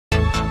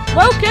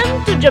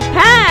Welcome to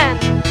Japan!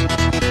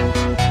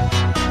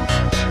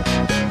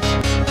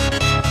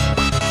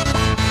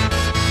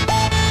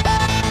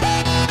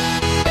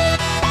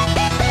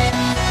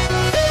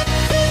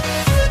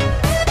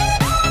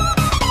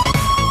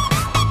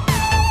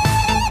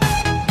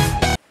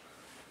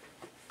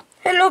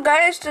 Hello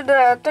guys, to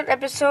the third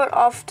episode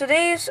of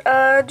today's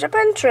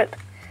Japan trip.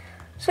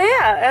 So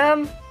yeah,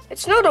 it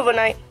snowed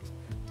overnight.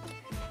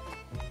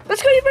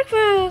 Let's go eat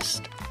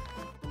breakfast!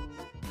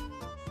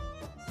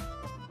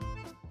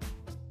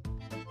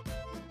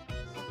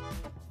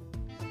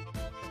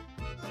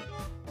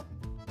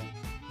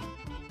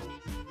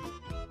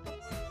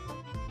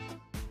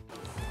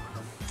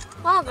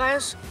 Wow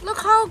guys, look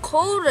how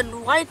cold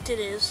and white it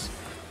is.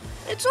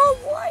 It's all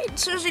white.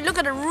 Seriously, look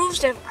at the roofs,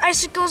 they have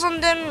icicles on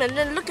them, and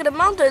then look at the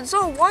mountain, it's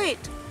all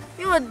white.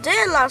 We were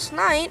there last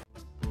night.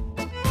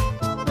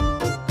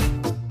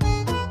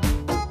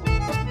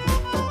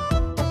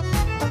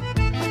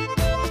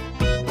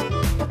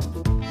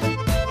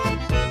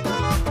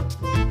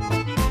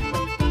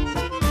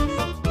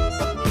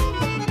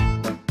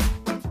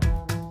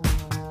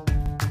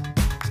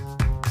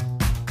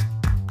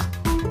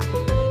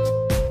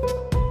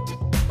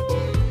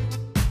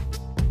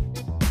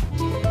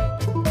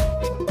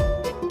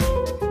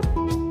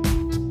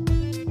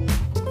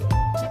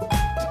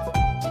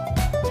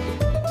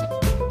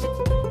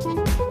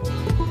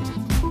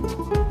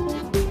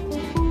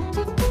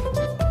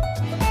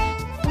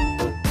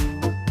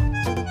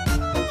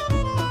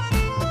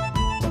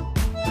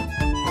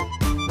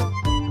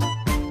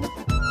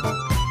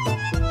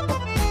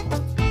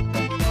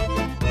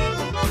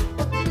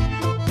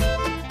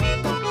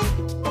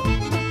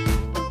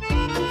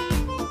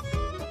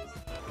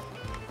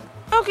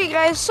 Okay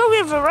guys, so we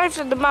have arrived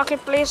at the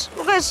marketplace.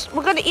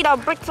 We're gonna eat our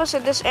breakfast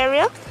in this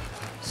area.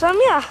 So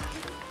yeah,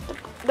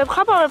 the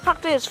car park we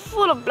parked in is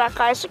full of black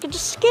guys, so you can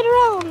just skate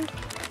around.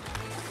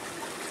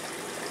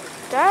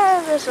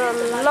 That is a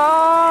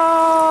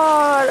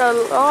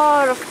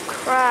lot of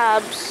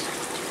crabs.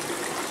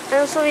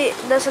 And so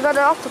there's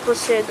another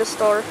octopus here in the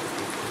store.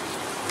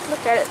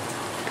 Look at it,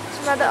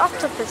 it's another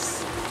octopus.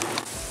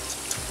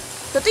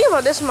 The thing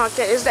about this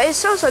market is that it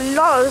sells a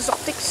lot of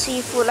exotic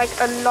seafood, like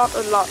a lot.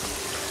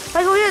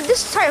 Like over here,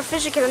 this type of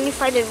fish you can only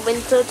find in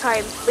winter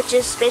time, which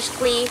is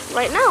basically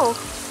right now.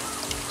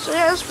 So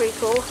yeah, that's pretty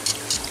cool.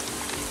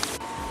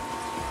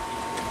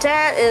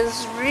 That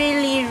is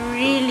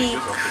really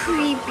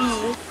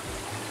creepy.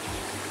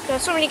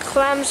 There's so many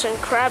clams and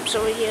crabs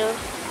over here.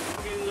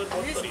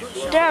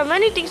 There are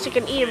many things you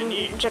can eat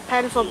in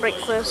Japan for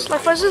breakfast. Like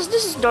for instance,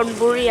 this is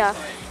donburi,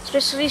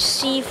 especially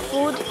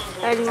seafood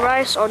and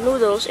rice or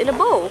noodles in a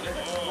bowl.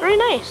 Very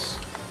nice.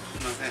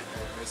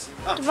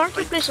 The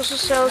marketplace also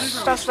sells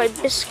stuff like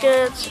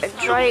biscuits and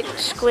dried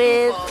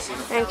squid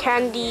and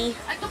candy,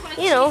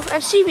 you know,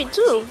 and seaweed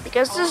too,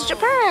 because this is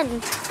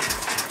Japan.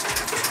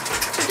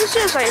 So this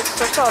is like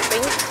the sort of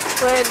thing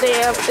where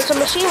it's a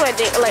machine where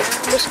they like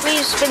basically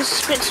spin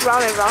squids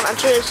round and round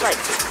until it's like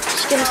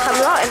skins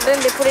come out, and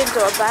then they put it into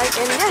a bag,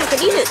 and yeah, you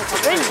can eat it.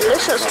 It's very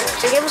delicious.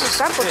 They gave us a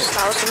sample just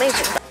now. It's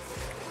amazing.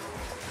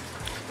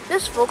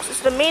 This, folks, is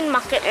the main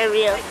market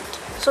area.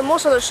 So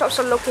most of the shops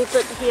are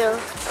located here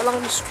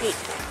along the street.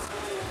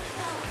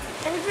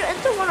 And if you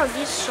enter one of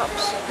these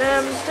shops,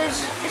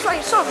 it's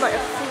like sort of like a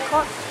food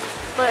court,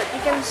 but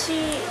you can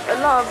see a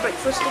lot of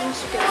breakfast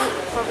things you can eat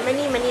from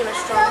many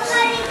restaurants.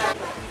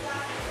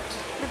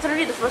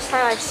 Literally the first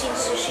time I've seen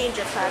sushi in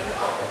Japan.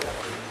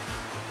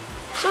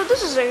 So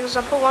this is an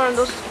example of one of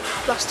those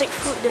plastic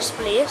food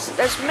displays.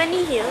 There's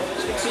many here,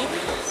 as you can see.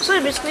 So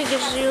it basically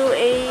gives you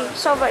a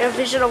sort of like a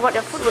vision of what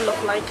your food will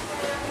look like.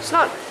 It's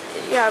not,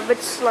 yeah, but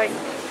it's like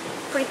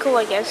pretty cool,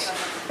 I guess.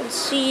 You can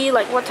see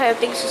like what type of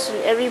things is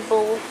in every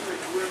bowl.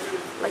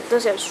 Like,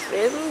 does it have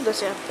shrimp?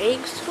 Does it have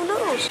eggs? Who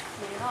knows?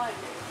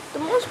 The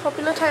most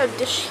popular type of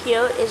dish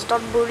here is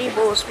donburi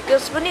bowls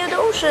because we're near the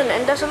ocean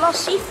and there's a lot of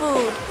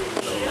seafood.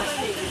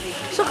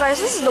 So guys,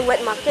 this is the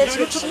wet market. As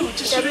you can see,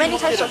 there are many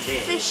types of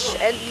fish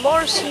and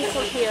more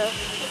seafood here.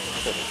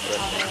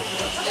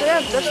 So yeah,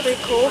 that's pretty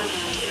cool.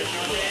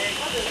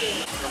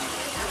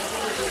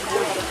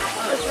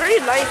 It's very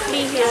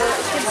lively here.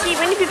 As you can see,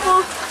 many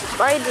people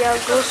buy their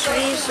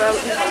groceries,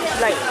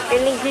 like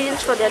any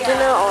ingredients for their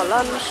dinner or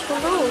lunch. Who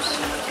knows?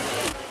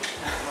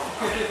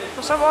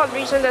 For some odd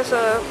reason, there's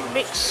a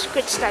big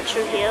squid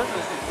statue here.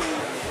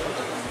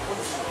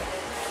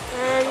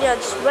 And yeah,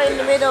 it's right in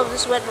the middle of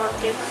this wet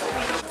market.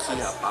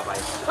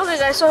 Okay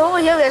guys, so over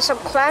here we have some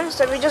clams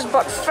that we just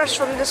bought fresh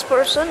from this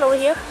person over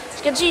here. As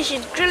you can see,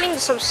 she's grilling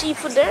some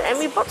seafood there and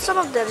we bought some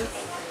of them.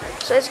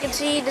 So as you can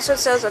see, this one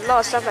sells a lot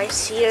of stuff like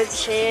sea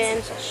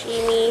urchin,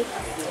 sashimi,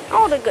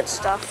 all the good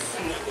stuff.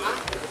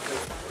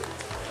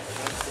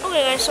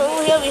 Okay guys, so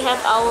over here we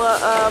have our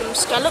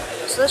scallop,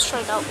 so let's try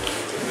it out.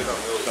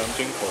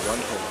 Something for Wan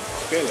Hoe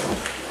Scallop.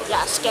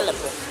 Yeah, scallop.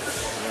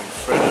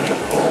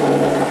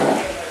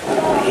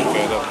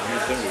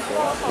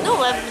 No,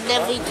 I've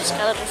never eaten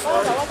scallop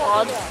before.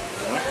 Odd.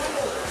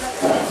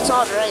 It's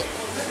odd, right?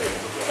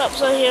 Yep,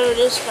 so here it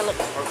is, scallop.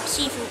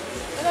 Seafood.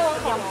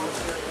 Yum.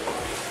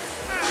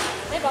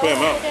 Put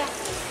them out.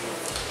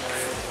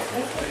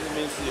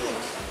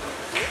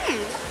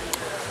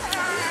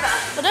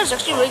 But that's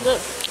actually really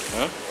good.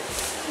 Huh?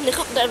 They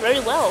cooked that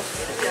very well.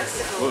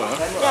 Good, huh?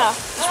 Yeah,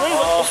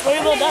 it's very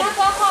well done.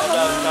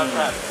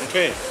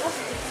 Okay.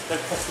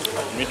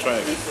 Let me try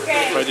it.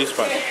 Try this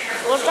part.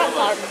 What's that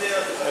part?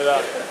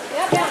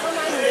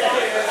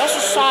 That's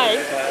the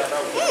side.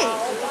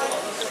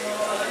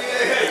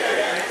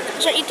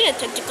 It's like eating a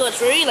tentacle. It's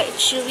very like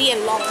chewy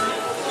and long.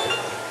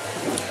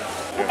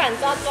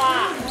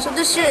 So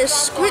this here is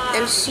squid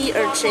and sea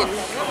urchin.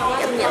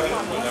 Yum yum.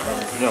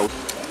 No.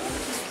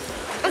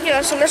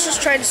 Okay, so let's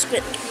just try the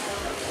squid.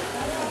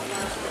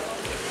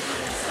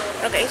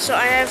 Okay, so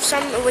I have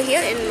some over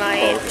here in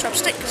my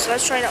chopstick, so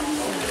let's try it out.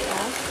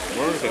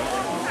 Okay.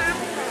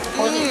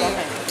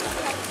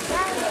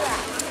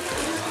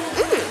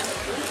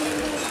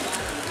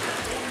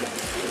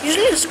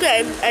 Usually the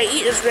squid I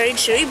eat is very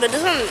chewy, but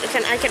this one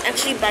I can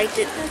actually bite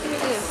it.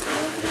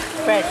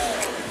 Fresh.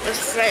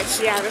 It's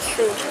fresh, yeah, that's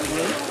true.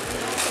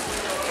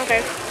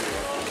 Okay.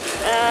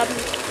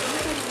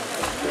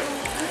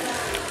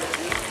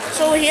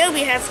 So here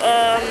we have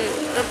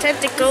the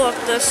tentacle of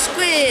the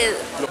squid.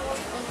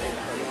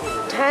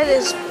 That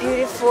is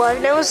beautiful.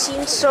 I've never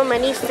seen so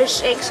many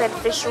fish eggs and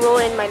fish roll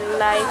in my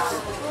life.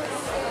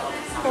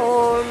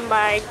 Oh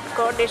my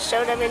god, they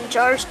sell them in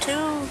jars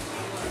too.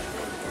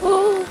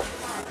 Oh.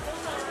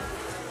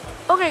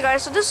 Okay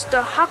guys, so this is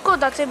the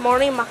Hakodate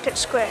Morning Market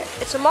Square.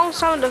 It's among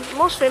some of the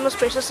most famous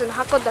places in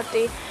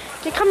Hakodate.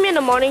 You come here in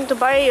the morning to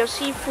buy your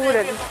seafood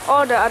and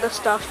all the other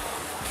stuff.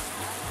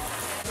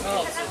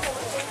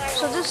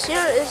 So this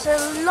here is a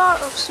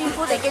lot of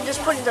seafood that you can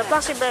just put in the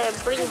plastic bag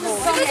and bring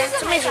home.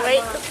 It's amazing,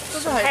 right?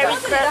 Herring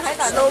crab,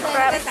 snow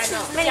crab,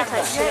 many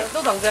types here.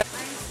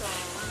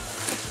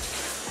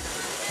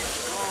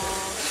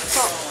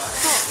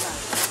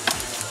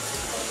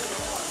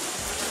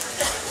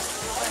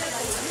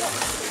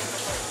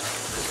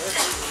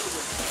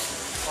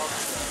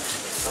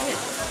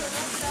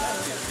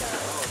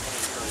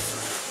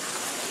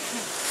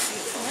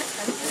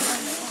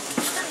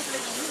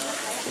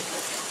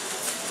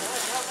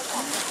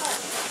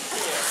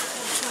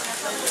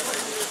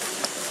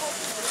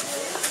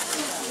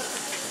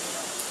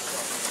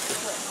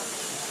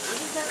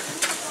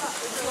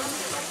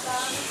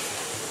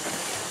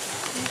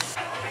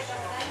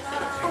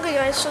 Okay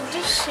guys, so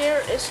this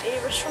here is a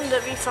restaurant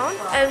that we found,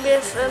 and we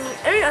have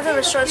every other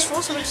restaurant is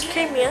full, so we just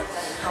came here.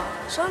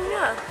 So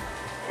yeah,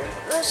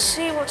 let's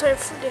see what type of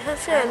food they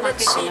have here and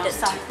let's see it.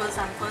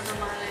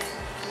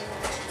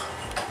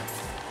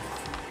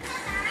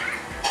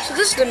 So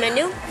this is the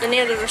menu. The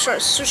name of the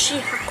restaurant is Sushi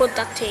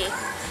Hakodate.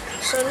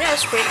 So yeah,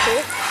 it's pretty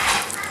cool.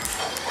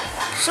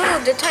 So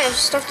the type of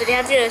stuff that they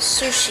have here is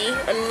sushi,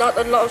 a lot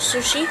of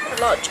sushi,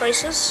 a lot of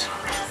choices.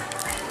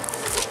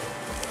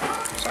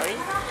 Sorry.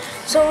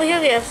 So over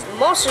here we have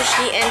more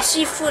sushi and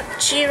seafood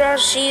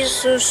chirashi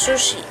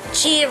sushi.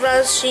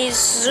 Chirashi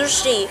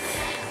sushi.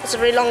 It's a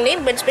very long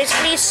name, but it's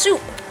basically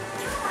soup.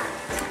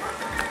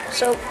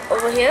 So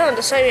over here on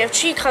the side we have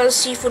 3 color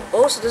seafood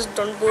bowls. So this is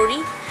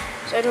donburi.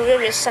 So over here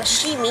we have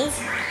sashimi.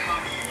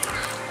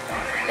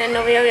 Then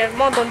over here we have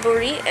more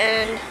donburi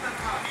and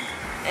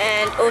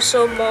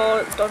also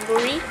more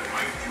donburi.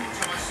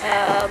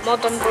 More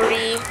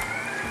donburi.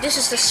 This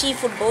is the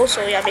seafood bowl.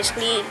 So yeah,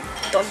 basically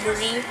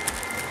donburi.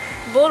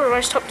 Bowl of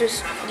rice topped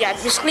is, yeah,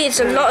 basically it's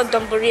a lot of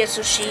donburi and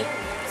sushi.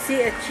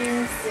 Sea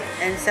urchins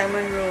and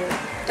salmon roll.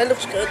 That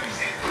looks good.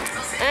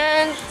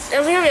 And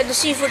over here we have the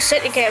seafood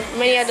set. You can have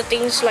many other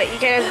things, like you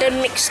can have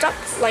them mixed up,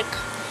 like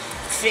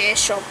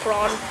fish or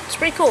prawn. It's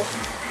pretty cool.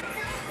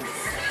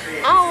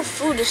 Our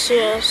food is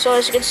here. So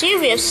as you can see,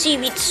 we have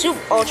seaweed soup.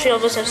 All 3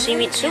 of us have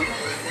seaweed soup.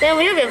 Then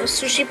over here we have a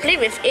sushi plate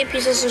with 8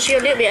 pieces of sushi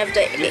on it. We have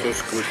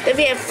then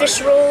we have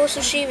fish roll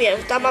sushi. We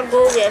have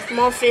tamago. We have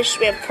more fish.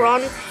 We have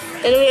prawn.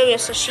 Then over here we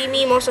have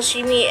sashimi, more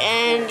sashimi,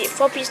 and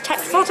 4 types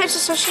of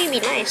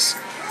sashimi. Nice.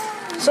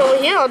 So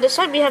here on this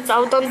side we have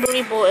our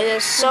donburi bowl. It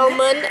has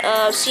salmon,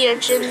 sea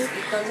urchin,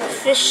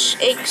 fish,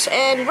 eggs,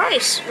 and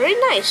rice. Very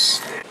nice.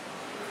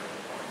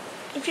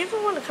 If you ever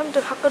want to come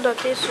to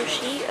Hakodate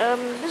Sushi,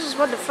 this is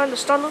what the front of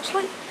the store looks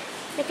like.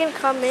 You can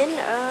come in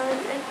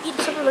and eat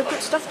some of the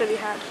good stuff that we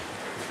had.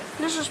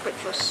 This is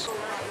breakfast.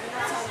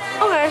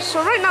 Okay,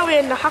 so right now we're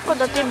in the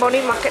Hakodate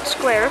Morning Market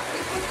Square.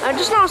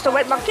 Just now is the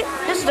wet market.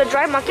 This is the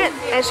dry market.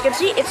 As you can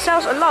see, it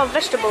sells a lot of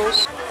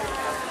vegetables.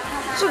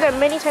 So there are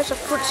many types of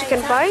fruits you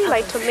can buy,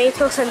 like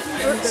tomatoes and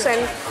fruits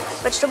and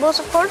vegetables,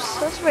 of course.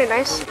 That's very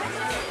nice.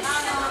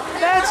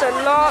 That's a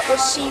lot of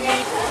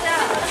seaweed.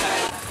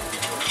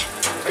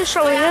 This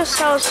shop here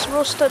sells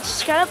roasted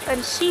scallop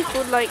and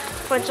seafood, like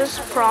for instance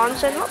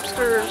prawns and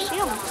lobsters.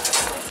 Yum.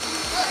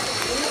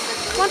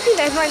 One thing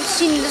that I've not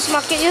seen in this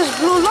market is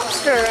blue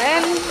lobster,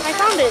 and I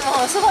found it.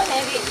 Oh, so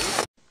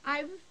heavy.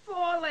 I've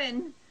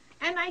fallen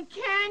and I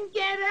can't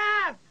get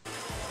up.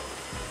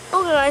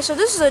 Okay guys, so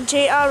this is a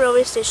JR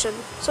railway station.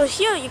 So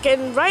here you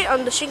can ride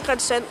on the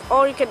Shinkansen,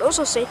 or you can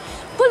also say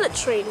bullet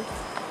train.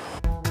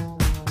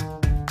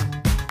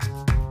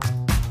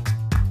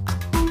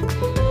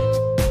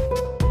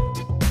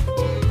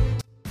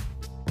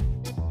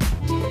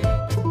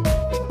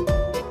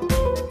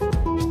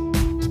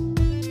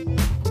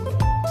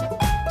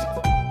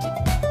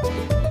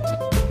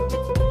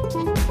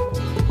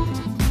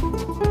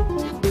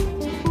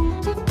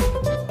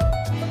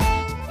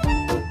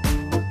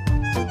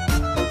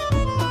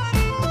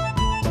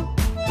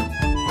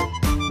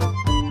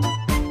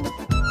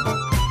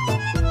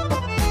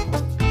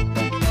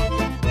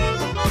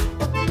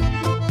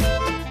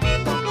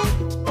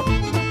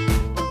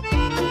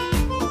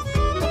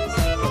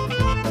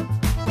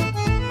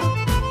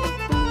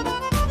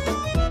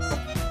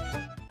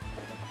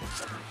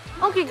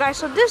 Okay guys,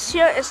 so this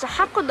here is the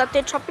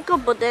Hakodate Tropical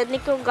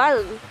Botanical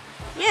Garden.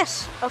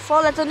 Yes, a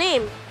 4-letter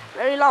name.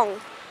 Very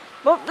long.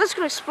 But let's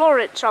go explore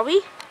it, shall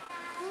we?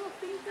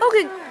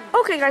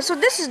 Okay guys, so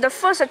this is the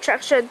first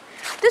attraction.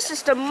 This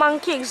is the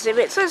monkey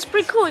exhibit. So it's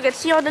pretty cool. You can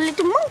see all the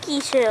little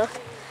monkeys here.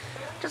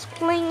 Just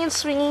playing and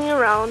swinging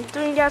around,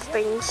 doing their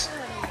things.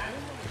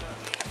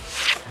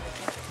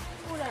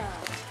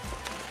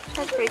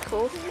 That's pretty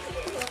cool.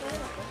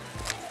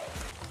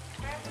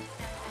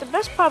 The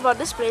best part about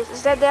this place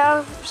is that there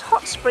are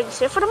hot springs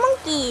here for the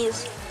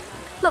monkeys.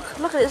 Look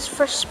at this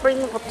fresh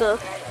spring water.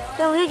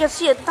 Then here you can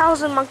see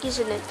 1,000 monkeys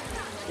in it.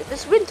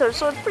 It's winter,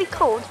 so it's pretty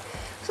cold.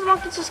 So the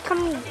monkeys just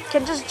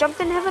can just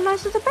jump in and have a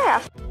nice little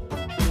bath.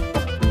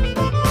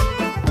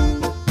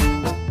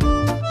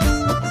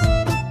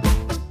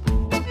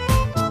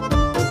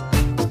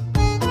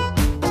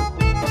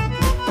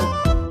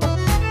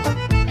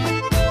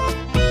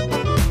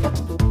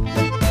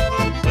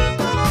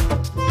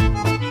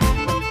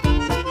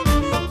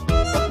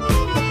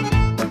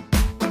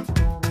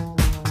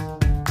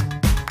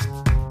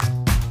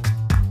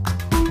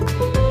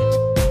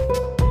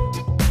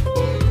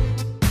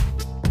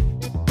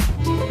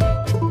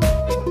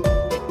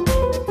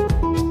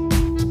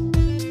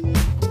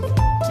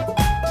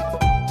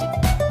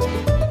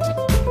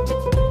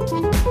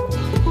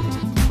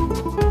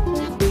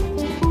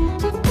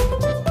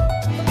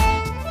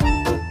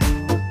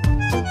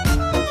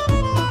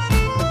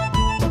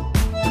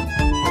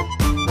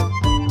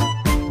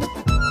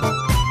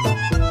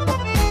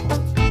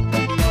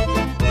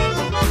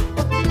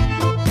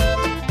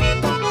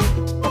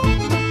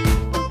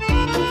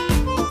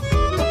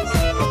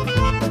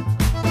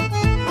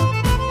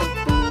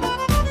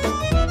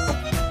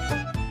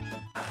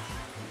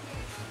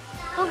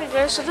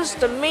 So this is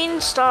the main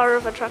star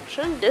of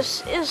attraction.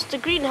 This is the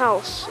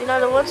greenhouse. In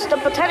other words, the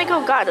botanical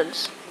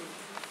gardens.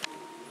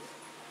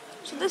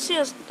 So this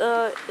here is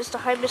the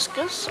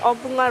hibiscus or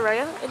bunga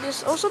raya. It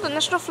is also the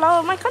national flower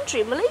of my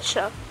country,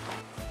 Malaysia.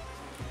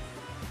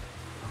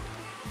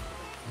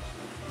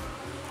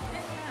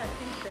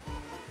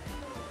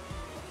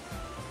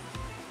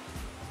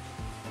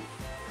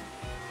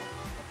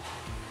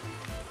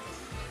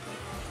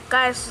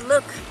 Guys,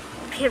 look,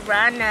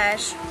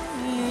 piranhas.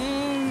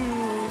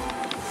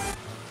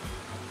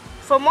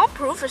 For more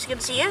proof, as you can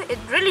see here, it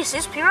really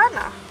says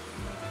piranha.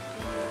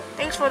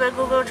 Thanks for the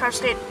Google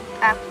Translate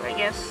app, I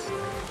guess.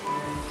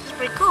 It's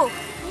pretty cool.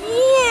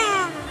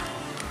 Yeah!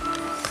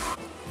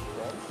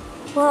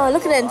 Wow,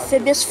 look at that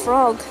amphibious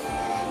frog.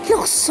 He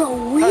looks so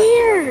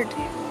weird.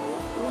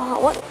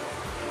 Wow, what?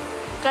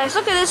 Guys,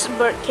 look at this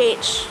bird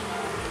cage.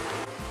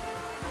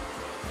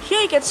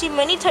 Here you can see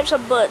many types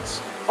of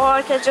birds. Or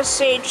I can just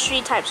say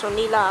 3 types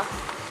only lah.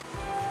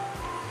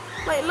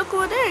 Like, look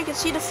over there, you can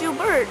see the few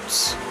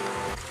birds.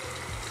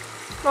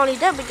 Not only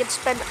that, we can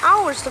spend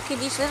hours looking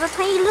at these little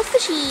tiny little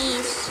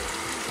fishies.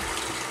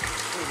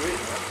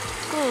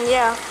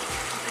 Yeah.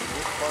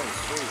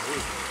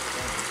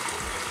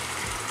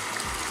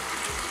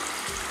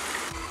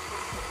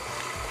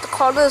 The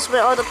corner is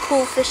where all the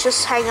cool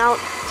fishes hang out.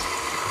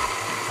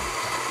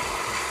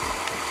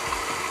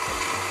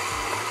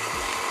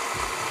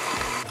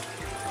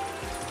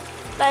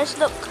 Guys,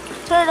 look,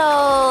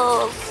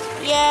 turtles!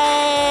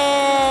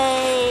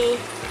 Yay!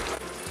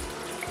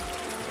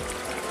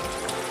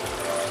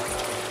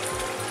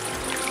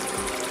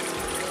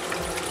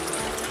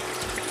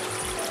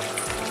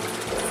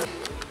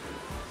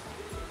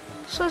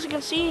 So as you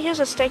can see, here's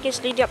a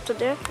staircase leading up to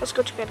there. Let's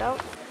go check it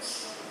out.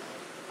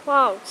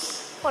 Wow,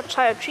 what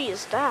type of tree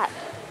is that?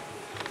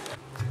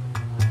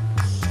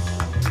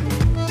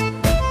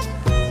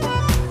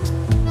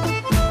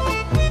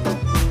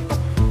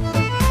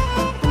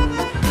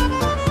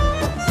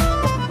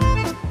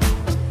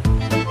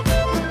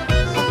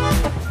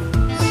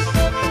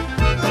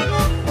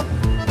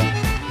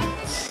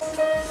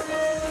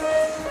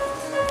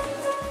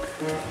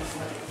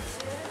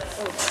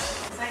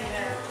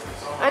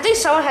 I think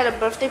someone had a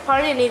birthday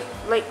party and they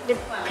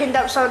pinned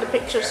up some of the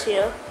pictures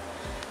here.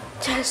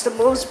 That's the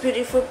most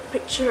beautiful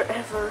picture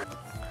ever.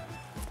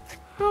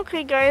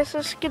 Okay guys,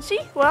 as you can see,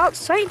 we're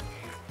outside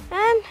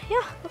and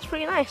yeah, that's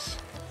pretty nice.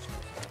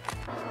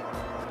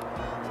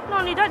 Not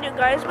only that you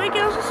guys, but you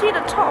can also see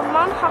the top of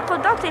Mount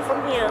Hakodate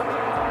from here.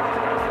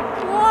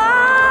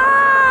 Wow!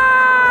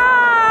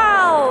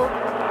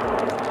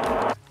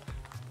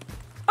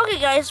 Okay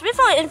guys, with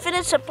our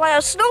infinite supply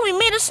of snow, we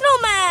made a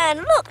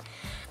snowman!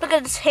 Look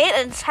at his head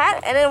and his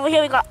hat, and then over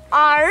here we got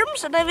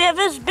arms, and then we have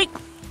his big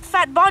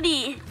fat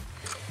body.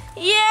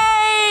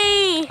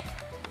 Yay!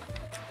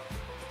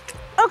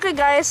 Okay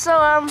guys,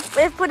 so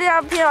we've put it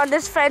up here on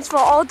this fence for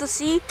all to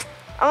see.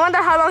 I wonder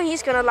how long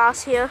he's gonna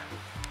last here.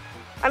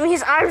 I mean,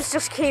 his arms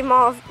just came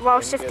off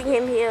while shifting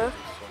him here.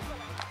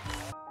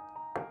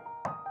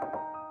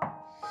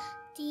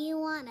 Do you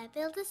wanna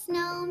build a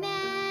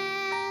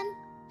snowman?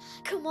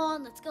 Come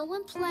on, let's go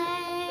and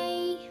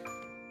play.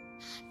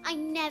 I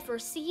never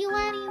see you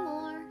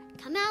anymore.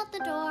 Come out the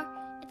door.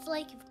 It's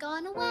like you've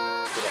gone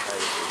away.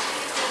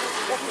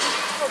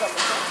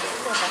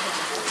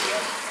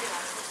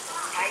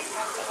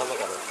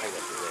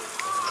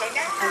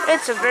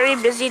 It's a very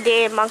busy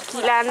day in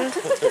Monkey Land.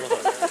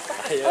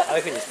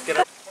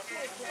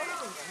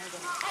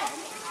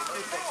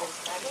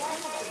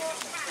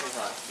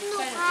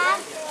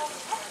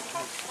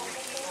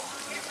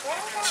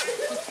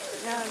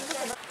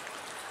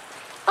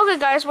 Okay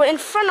guys, we're in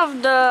front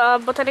of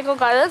the botanical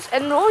gardens,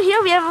 and over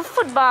here we have a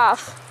foot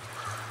bath.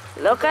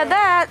 Look at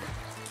that.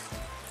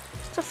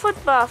 It's a foot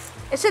bath.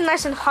 Is it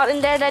nice and hot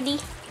in there, Daddy?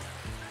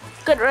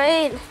 Good,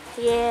 right?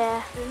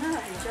 Yeah. They know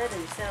how to enjoy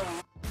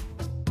themselves.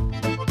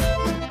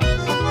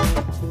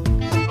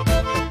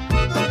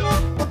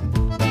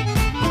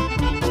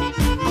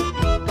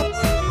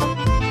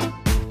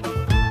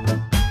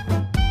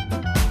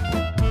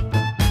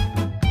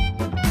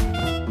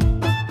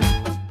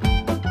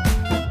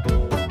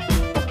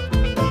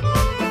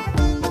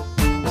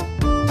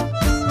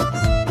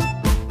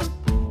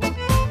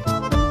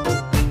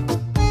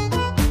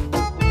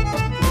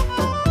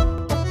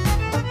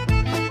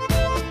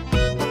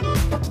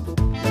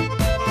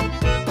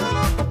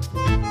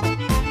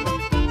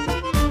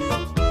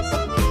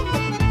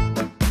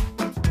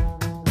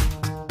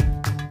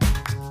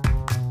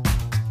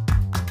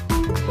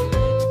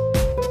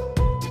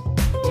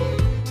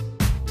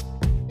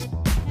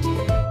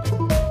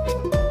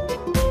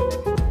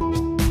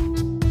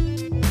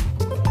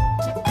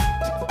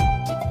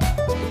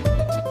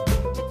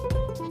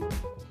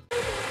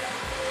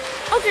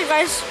 Okay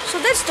guys, so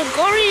that's the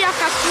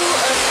Goriyakaku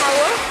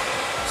tower.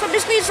 So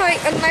basically it's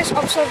like a nice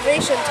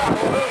observation tower.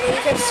 And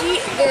you can see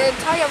the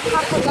entire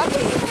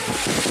Hakodate.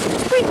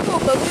 It's pretty cool,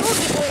 but we won't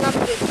be going up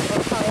it,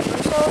 however.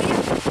 So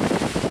yeah.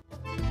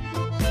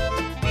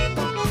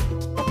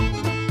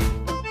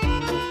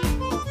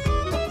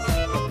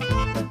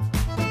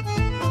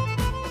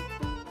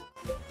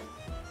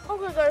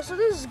 Okay guys, so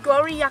this is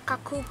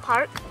Goriyakaku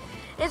Park.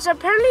 It's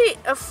apparently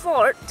a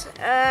fort,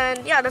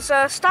 and yeah, there's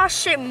a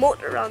star-shaped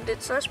moat around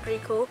it, so that's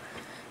pretty cool.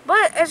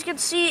 But as you can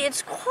see,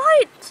 it's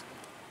quite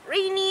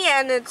rainy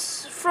and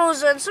it's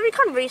frozen, so we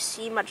can't really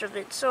see much of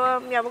it.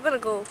 So yeah, we're gonna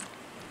go.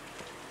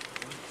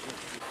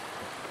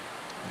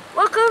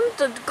 Welcome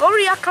to the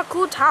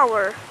Goriyakaku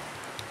Tower.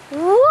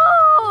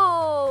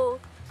 Whoa!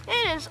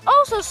 It is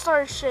also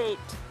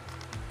star-shaped.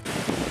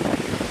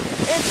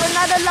 It's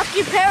another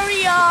lucky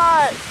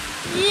period.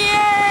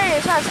 Yay!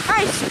 It has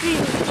ice cream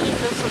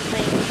themed or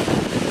something.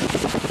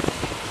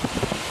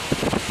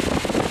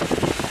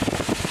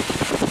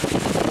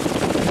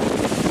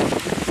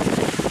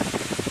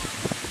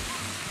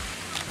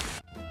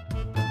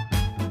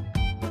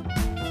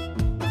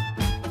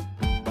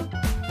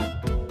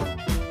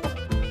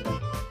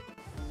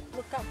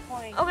 Lookout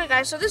point. Okay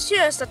guys, so this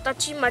here is the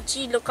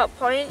Tachimachi lookout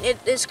point. It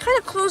is kind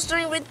of closed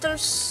during winter,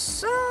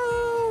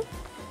 so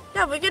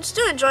yeah, we can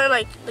still enjoy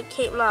like the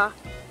cape lah.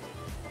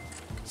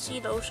 See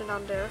the ocean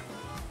down there.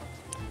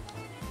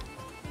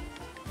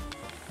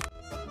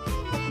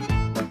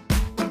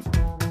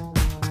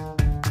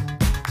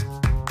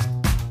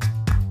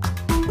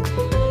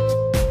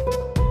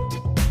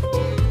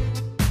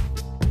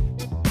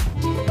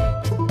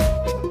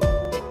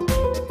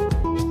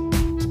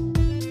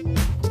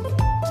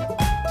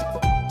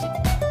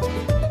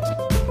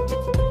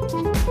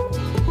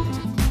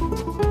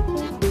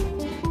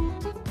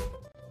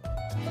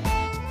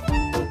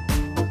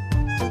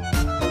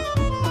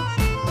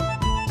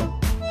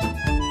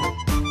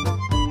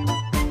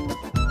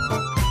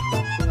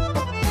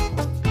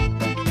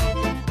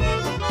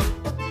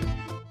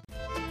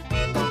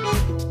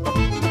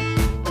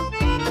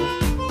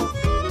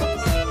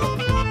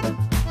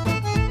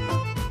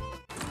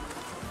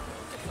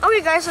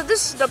 Okay guys, so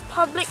this is the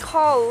public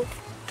hall.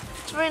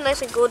 It's very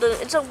nice and golden.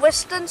 It's a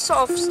western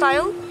sort of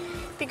style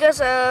because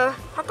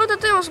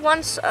Hakodate was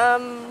once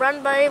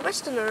run by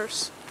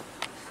westerners.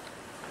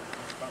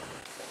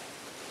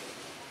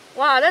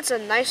 Wow, that's a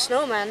nice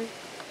snowman.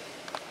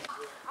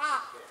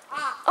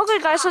 Okay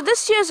guys, so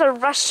this here is a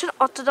Russian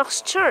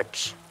Orthodox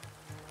church.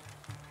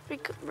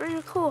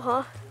 Very cool,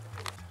 huh?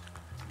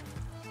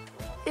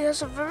 It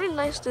has a very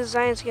nice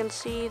design, as you can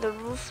see. The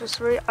roof is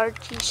very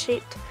archy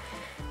shaped.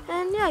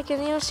 And yeah, I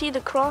can even see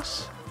the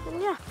cross.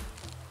 And yeah.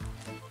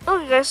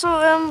 Okay guys,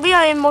 so we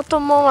are in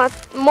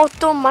Motomachi,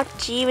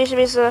 which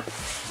is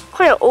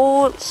quite an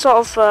old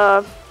sort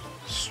of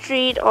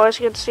street, or as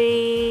you can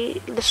see,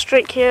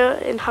 district here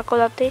in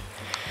Hakodate.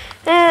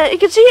 And you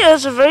can see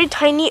it's a very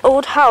tiny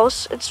old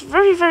house. It's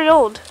very, very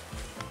old.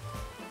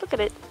 Look at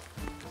it.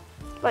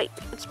 Like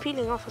it's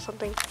peeling off or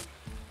something.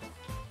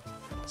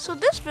 So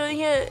this building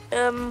here,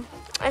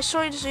 I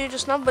showed it to you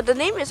just now, but the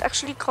name is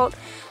actually called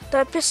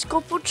the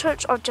Episcopal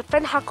Church of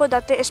Japan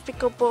Hakodate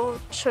Episcopal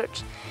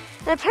Church.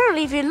 And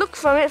apparently if you look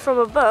from it from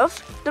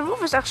above, the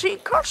roof is actually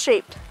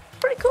cross-shaped.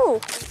 Pretty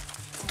cool.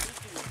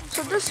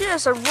 So this here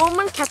is a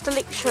Roman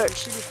Catholic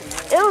church.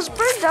 It was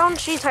burned down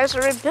 3 times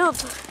and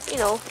rebuilt, you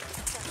know, a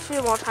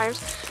few more times.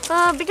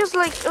 Because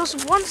like it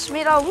was once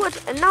made out of wood,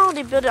 and now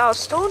they built it out of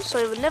stone, so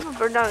it would never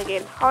burn down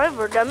again.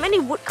 However, there are many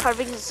wood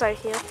carvings inside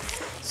here,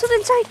 so the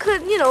inside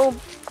could, you know,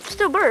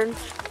 still burn.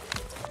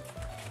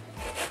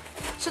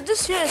 So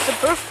this here is the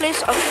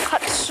birthplace of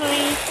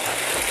Katsui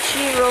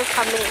Shiro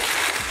Kame.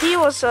 He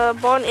was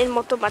born in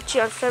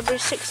Motomachi on February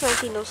 6,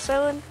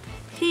 1907.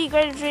 He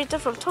graduated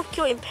from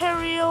Tokyo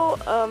Imperial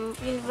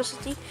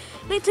University.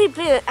 Later he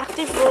played an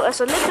active role as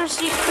a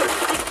literacy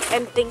critic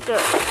and thinker.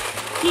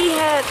 He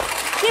had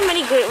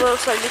many great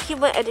works like The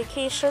Human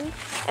Education,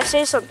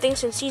 Essays on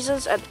Things and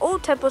Seasons, and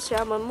Old Temples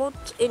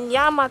in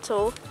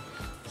Yamato.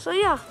 So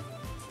yeah.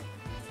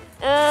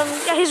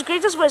 His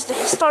greatest work is the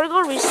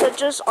historical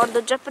researches on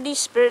the Japanese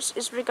spirits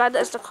is regarded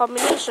as the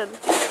culmination.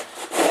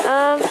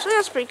 So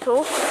that's pretty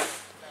cool.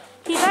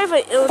 He died of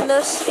an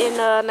illness in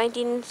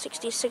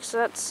 1966, so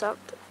that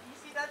sucked.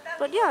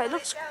 But yeah, it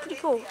looks pretty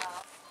cool.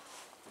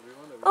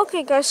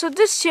 Okay guys, so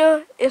this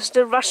here is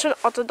the Russian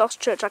Orthodox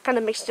Church. I kind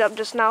of mixed it up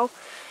just now.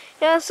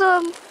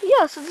 So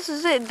this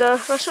is it, the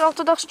Russian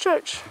Orthodox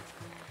Church.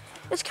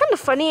 It's kind of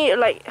funny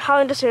like how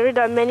in this area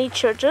there are many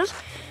churches,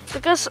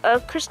 because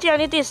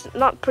Christianity is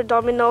not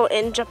predominant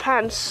in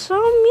Japan. So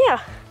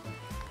yeah.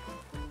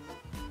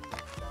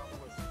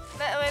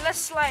 Wait, let's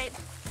slide.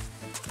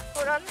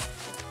 Hold on.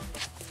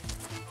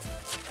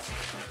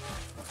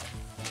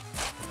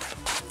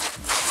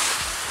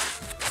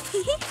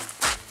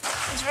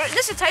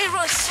 This entire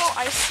road is so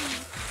icy.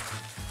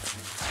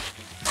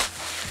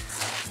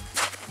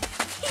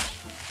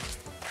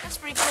 That's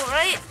pretty cool,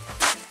 right?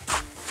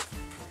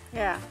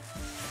 Yeah.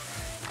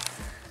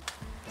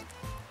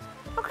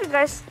 Okay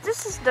guys,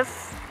 this is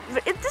this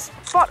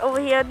spot over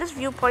here, this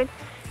viewpoint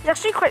is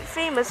actually quite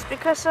famous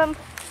because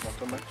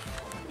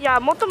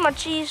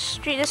Motomachi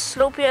Street, this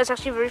slope here is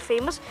actually very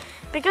famous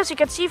because you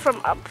can see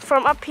from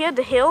up here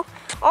the hill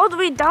all the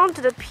way down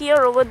to the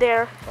pier over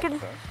there.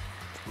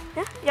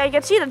 You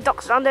can see the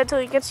docks down there too.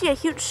 You can see a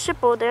huge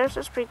ship over there, so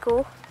it's pretty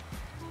cool.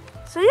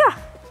 So yeah,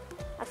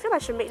 I feel I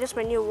should make this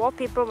my new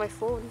wallpaper on my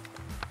phone.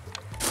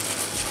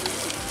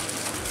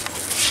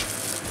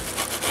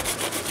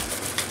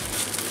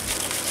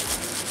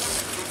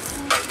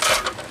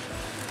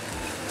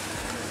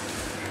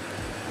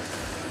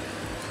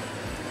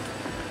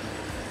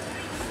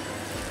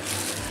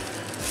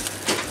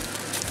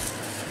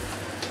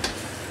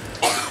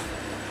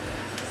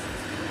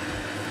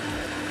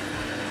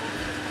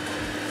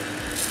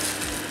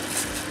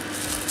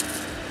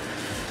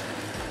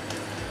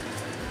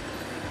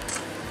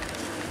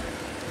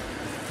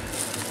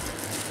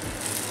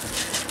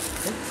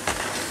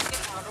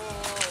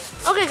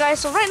 Okay guys,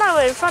 so right now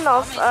we're in front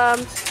of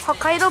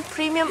Hokkaido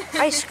Premium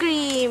Ice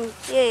Cream.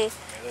 Yay.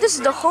 This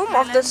is the home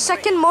of the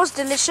second most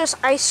delicious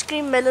ice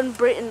cream melon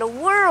bread in the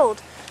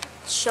world.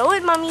 Show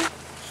it, mommy.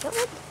 Show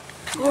it.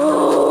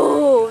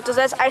 Oh,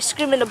 that's ice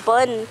cream in a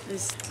bun.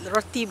 It's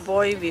roti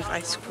boy with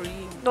ice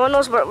cream. No one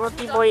knows what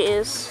roti boy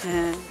is.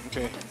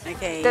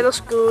 Okay. That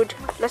looks good.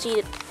 Let's eat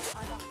it.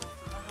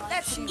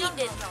 Let's eat it. Yum,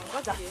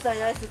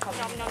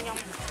 yum, yum.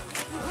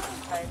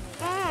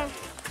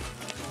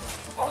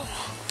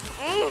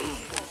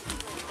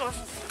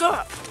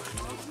 God.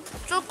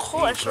 So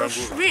cold and so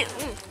sweet.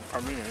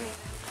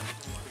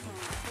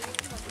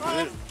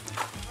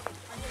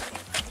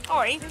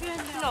 Alright,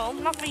 no,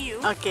 not for you.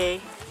 Okay.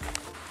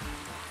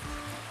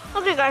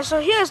 Okay guys, so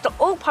here is the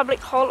old public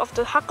hall of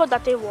the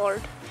Hakodate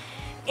ward.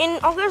 In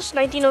August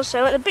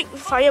 1907, a big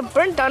fire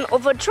burned down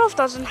over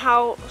 12,000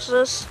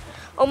 houses,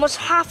 almost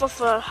half of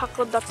the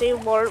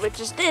Hakodate ward, which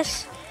is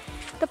this.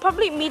 The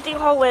public meeting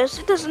hall where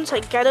citizens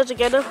had gathered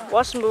together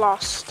was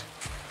lost.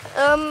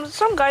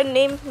 Some guy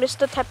named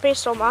Mr. Teppei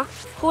Soma,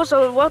 who was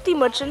a wealthy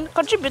merchant,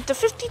 contributed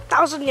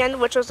 50,000 yen,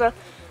 which was a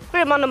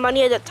great amount of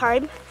money at that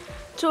time,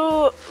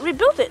 to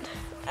rebuild it.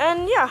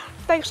 And yeah,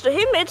 thanks to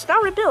him, it's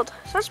now rebuilt.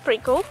 So that's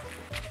pretty cool.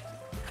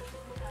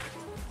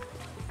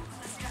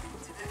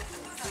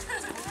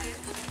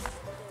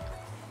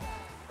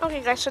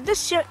 Okay guys, so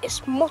this here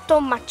is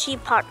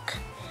Motomachi Park.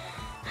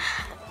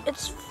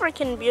 It's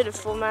freaking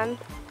beautiful, man.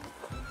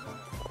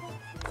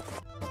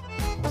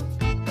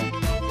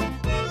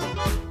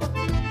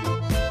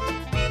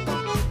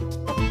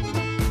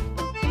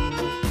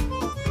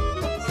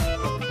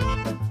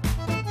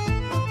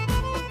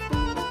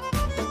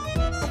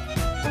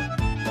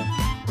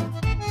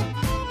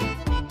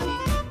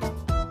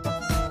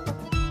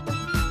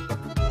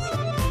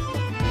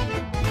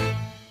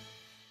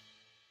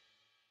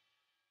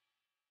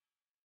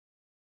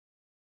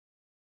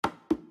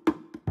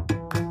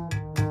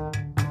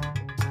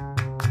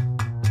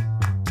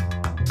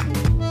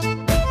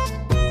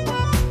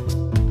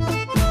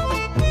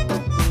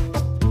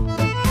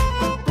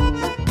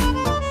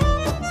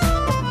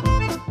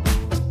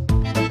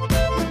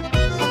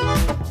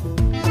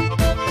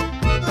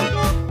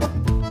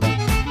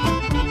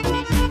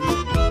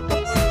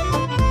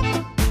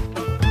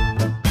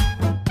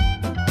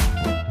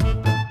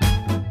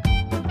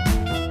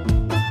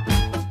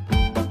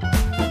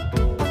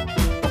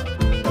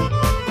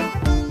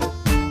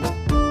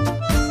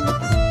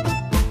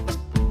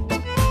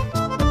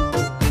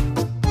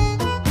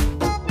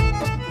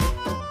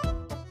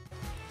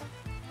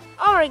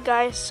 Alright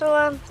guys,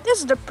 so this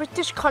is the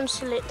British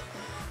consulate.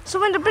 So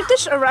when the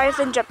British arrived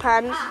in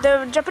Japan,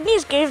 the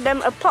Japanese gave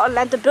them a plot of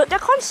land to build their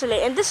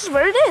consulate, and this is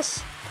where it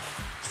is.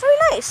 It's very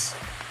nice.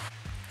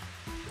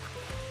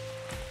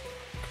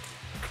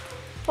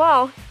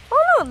 Wow.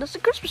 Oh no, there's a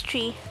Christmas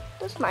tree.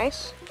 That's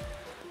nice.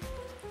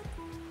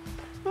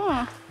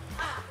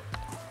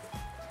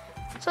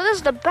 So this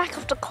is the back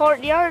of the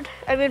courtyard.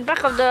 I mean,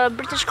 back of the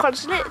British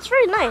consulate. It's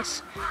very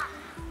nice.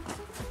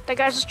 The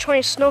guy's just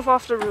throwing snow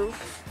off the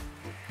roof.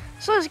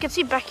 So as you can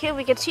see back here,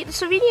 we can see the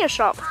souvenir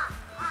shop.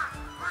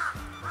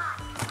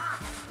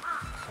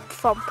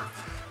 Thump.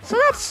 So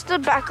that's the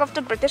back of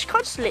the British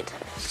consulate.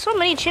 So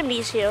many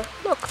chimneys here.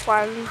 Look,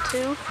 1,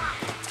 2,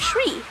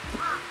 3.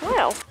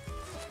 Wow.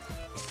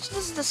 So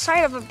this is the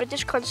side of the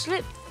British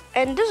consulate,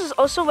 and this is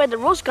also where the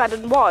rose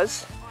garden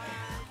was.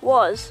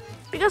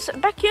 Because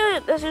back here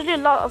there's usually a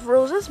lot of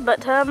roses,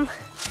 but yeah,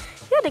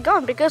 they're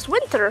gone because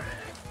winter.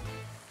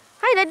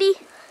 Hi, Daddy.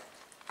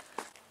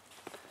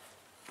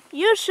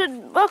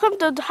 Welcome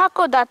to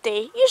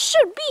Hakodate. You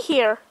should be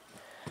here.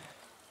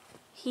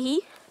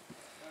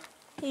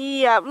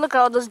 Yeah, look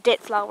at all those dead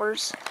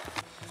flowers.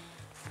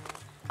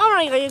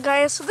 Alright, you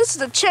guys, so this is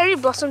the cherry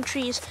blossom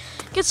trees.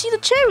 You can see the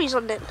cherries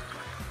on it.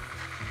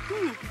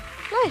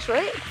 Nice,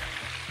 right?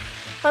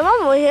 My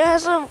mom over here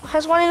has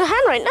one in her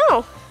hand right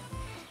now.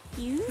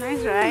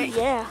 Nice, right?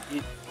 Yeah.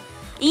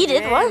 Eat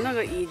it, what? I'm not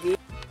gonna eat it.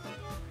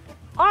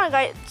 Alright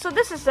guys, so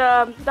this is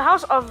the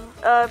house of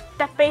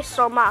Tepe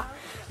Soma.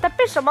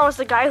 Tepe Soma was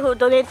the guy who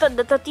donated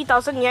the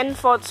 30,000 yen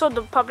so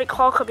the public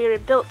hall could be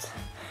rebuilt.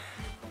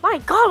 My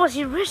god, was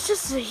he rich?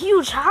 This is a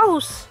huge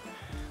house.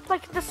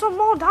 Like, there's some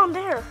more down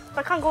there.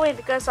 But I can't go in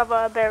because of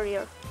a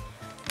barrier.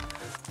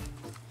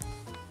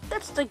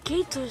 That's the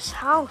gate to his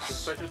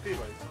house.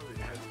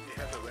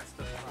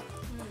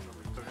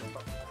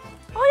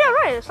 Oh yeah,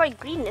 right. It's like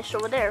greenish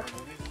over there.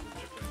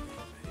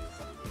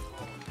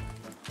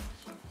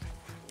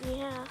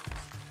 Yeah.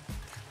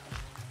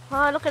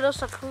 Wow, look at those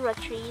sakura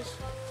trees.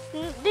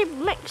 They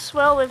mix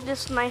well with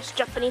this nice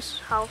Japanese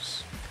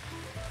house.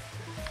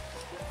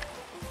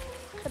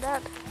 Look at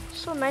that.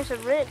 So nice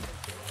and red.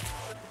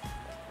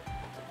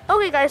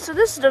 Okay guys, so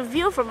this is the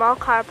view from our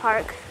car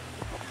park.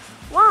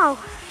 Wow.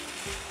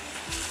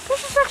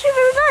 This is actually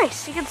very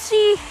nice. You can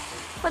see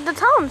like the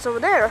towns over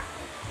there.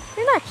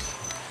 Very nice.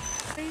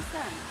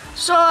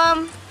 So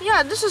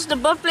yeah, this is the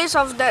birthplace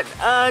of that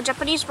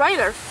Japanese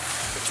writer.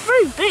 It's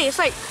very big. It's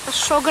like a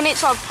shogunate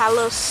sort of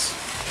palace.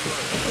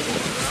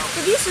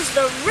 So this is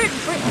the red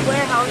brick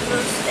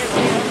warehouses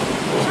area.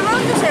 So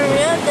around this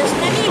area, there's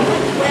many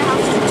brick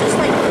warehouses just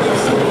like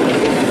this.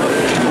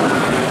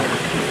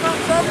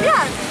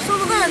 Yeah, so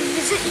we're gonna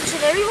visit each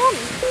and every one.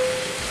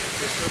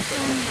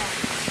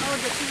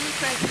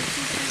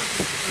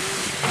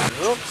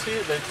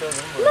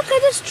 Look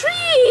at this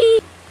tree!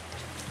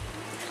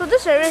 So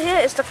this area here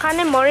is the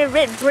Kanemori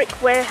red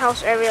brick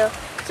warehouse area.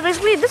 So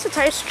basically this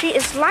entire street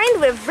is lined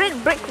with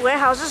red brick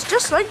warehouses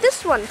just like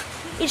this one.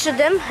 Each of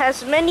them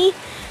has many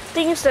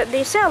things that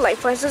they sell. Like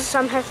for instance,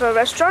 some have a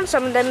restaurant,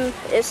 some of them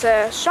is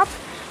a shop,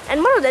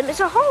 and one of them is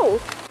a hall.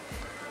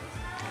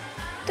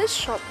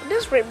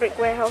 This red brick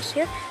warehouse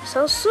here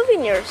sells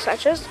souvenirs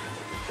such as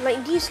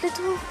like these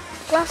little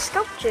glass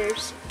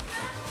sculptures.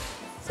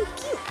 So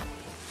cute.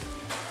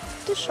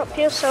 This shop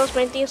here sells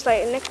many things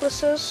like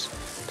necklaces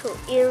to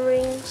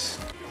earrings,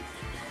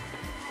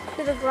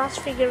 little glass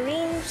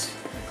figurines,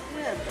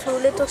 to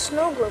little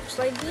snow globes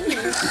like these.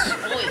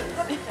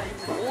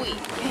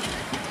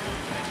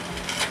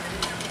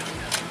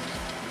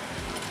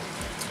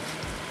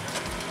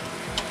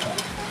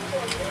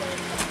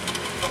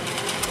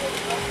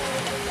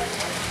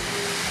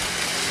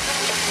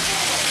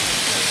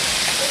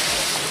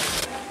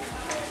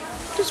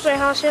 This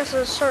warehouse has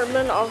an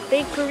assortment of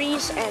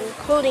bakeries and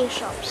clothing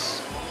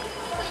shops.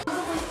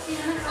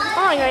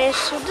 Alright guys,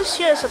 so this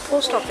here is a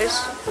post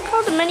office. Look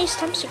how the many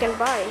stamps you can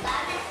buy.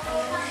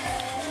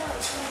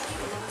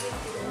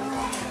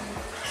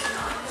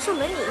 So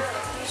many.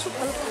 So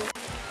colorful.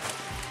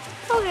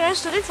 Okay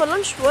guys, today for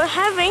lunch we're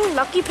having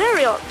Lucky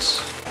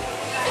Periods.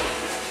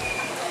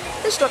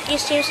 This Lucky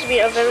seems to be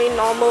a very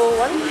normal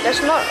one.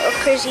 There's not a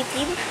crazy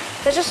theme.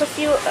 There's just a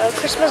few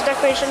Christmas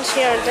decorations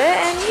here and there,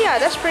 and yeah,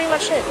 that's pretty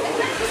much it.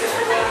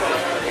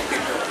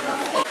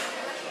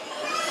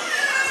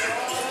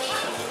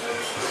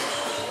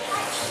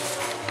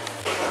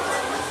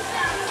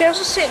 You can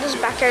also see this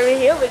back area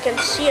here, we can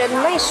see a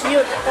nice view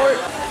of the port.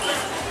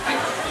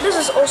 This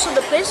is also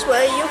the place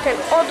where you can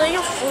order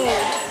your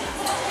food.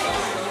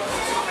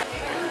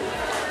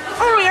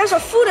 Alright guys, our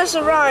food has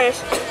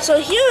arrived. So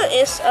here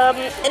is an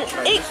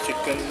egg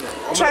chicken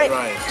omelette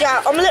rice.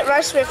 Yeah, omelette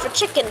rice with a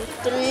chicken.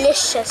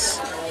 Delicious.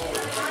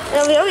 And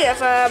over here we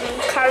have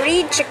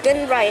curry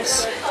chicken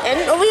rice.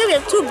 And over here we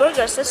have 2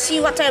 burgers. Let's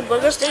see what type of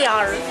burgers they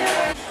are.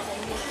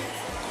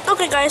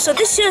 Okay guys, so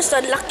this here is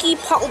the Lucky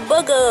Pork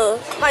Burger.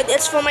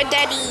 It's for my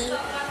daddy.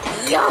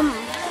 Yum!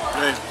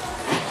 Right.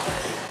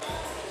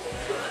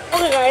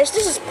 Okay guys,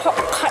 this is pork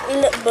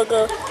cutlet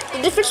burger.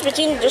 The difference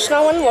between just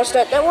now one was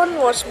that one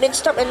was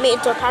minced up and made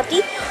into a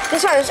patty.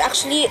 This one is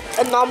actually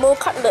a normal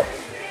cutlet.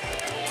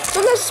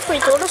 So let's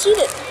pretty cool, let's eat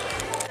it.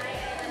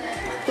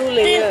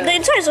 The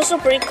inside is also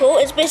pretty cool.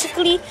 It's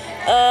basically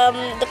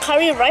the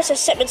curry rice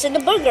except it's in the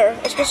burger.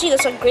 Especially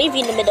there's some gravy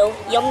in the middle.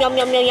 Yum yum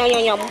yum yum yum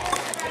yum yum.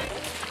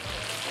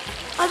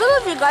 I don't know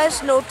if you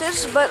guys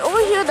noticed, but over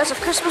here there's a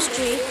Christmas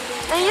tree.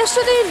 And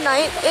yesterday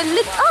night it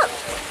lit up.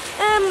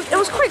 It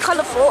was quite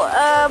colorful.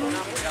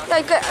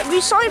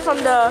 We saw it from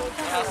the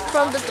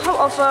top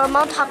of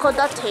Mount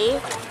Hakodate.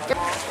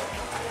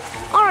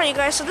 Alright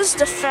guys, so this is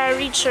the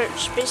Fairy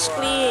Church.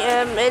 Basically,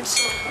 it's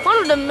one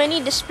of the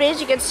many displays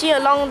you can see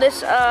along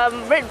this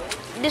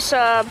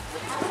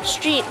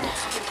street.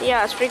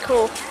 Yeah, it's pretty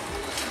cool.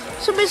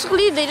 So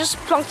basically, they just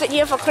plonked it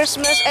here for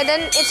Christmas, and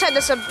then inside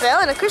there's a bell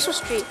and a Christmas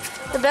tree.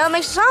 The bell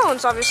makes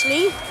sounds,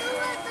 obviously.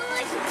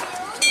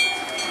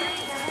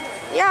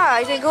 Yeah,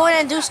 you can go in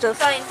and do stuff.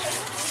 Fine.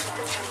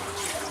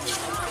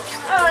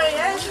 Alright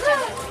guys,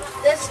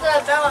 there's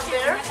the bell up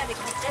there,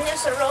 and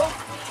there's a rope,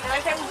 and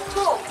I can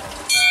pull.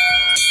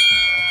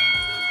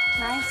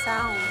 Nice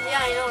sound. Yeah,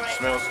 I know, right?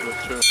 Smells good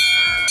too.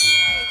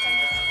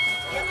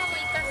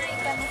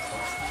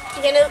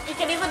 You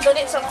can even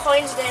donate some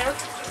coins there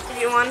if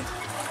you want.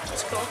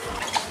 That's cool.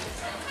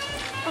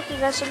 Okay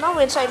guys, so now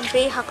we're inside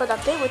Bay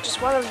Hakodate, which is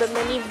one of the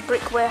many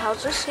brick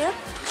warehouses here.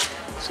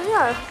 So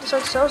yeah, this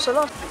one sells a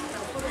lot.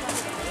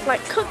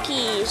 Like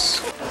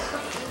cookies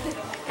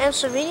and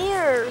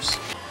souvenirs.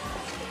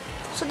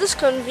 So this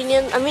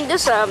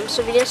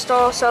souvenir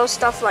store sells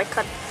stuff like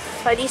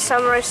these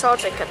samurai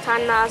swords and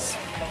katanas,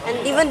 and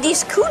even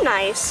these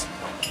kunais,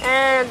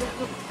 and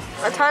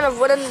a ton of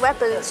wooden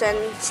weapons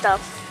and stuff.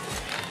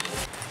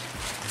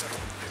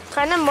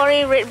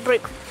 Kanamori red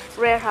brick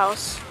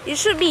warehouse. You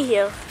should be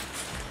here.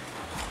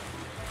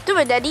 Do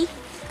it, Daddy.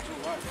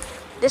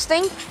 This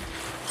thing.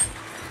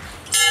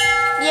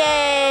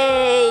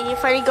 Yay! You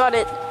finally got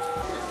it.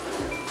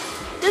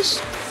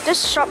 This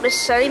shop is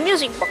selling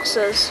music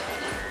boxes.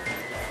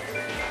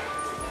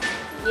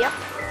 Yep,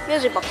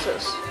 music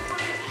boxes.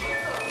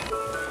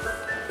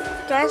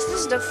 Guys,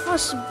 this is the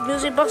first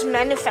music box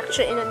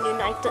manufactured in the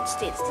United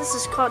States. This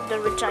is called the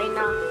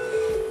Regina.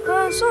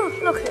 So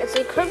look, it's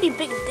an incredibly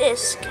big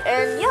disc,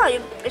 and yeah,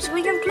 you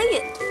basically can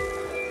play it.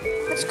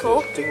 That's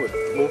cool. This thing will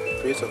move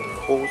based on the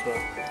holes,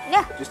 right?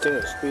 Yeah. This thing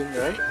will spin,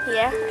 right?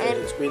 Yeah,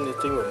 and the spin, the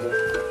thing will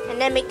move. And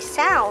then make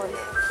sound.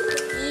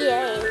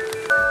 Yay.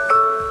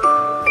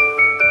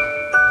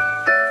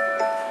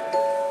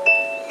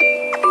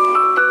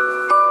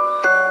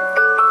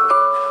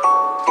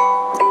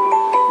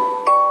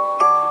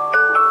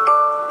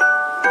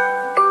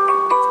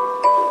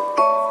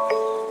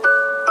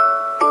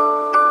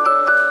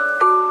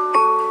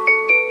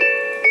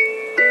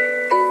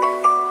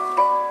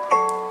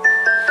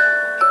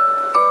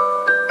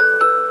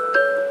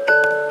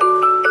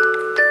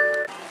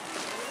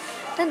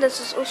 This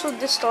is also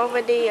this store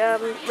where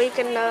you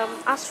can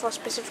ask for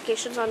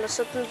specifications on a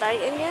certain bag,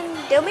 and then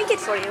they'll make it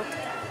for you.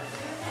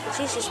 You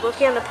see, she's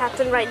working on the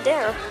pattern right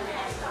there.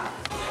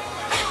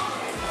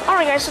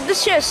 Alright guys, so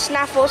this here is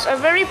Snaffles, a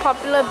very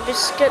popular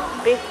biscuit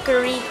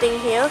bakery thing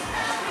here.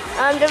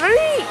 They're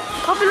very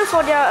popular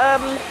for their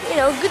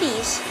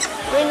goodies.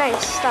 Very nice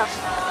stuff.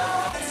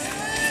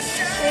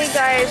 Hey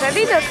guys, I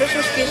think the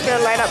Christmas tree is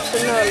gonna light up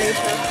sooner or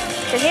later.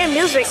 You can hear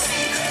music.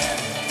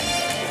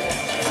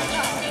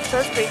 So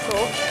that's pretty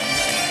cool.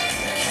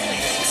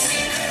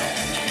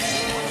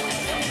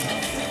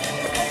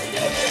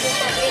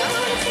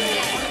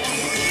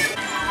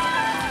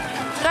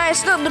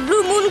 Guys, look, the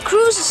Blue Moon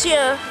Cruise is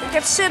here. You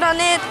can sit on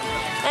it,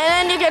 and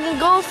then you can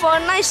go for a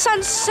nice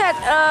sunset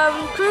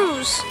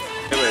cruise.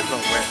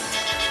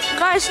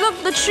 Guys, look,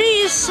 the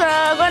tree is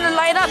going to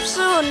light up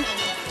soon.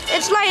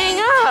 It's lighting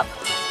up.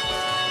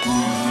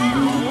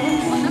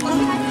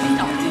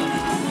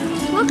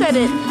 Look at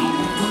it.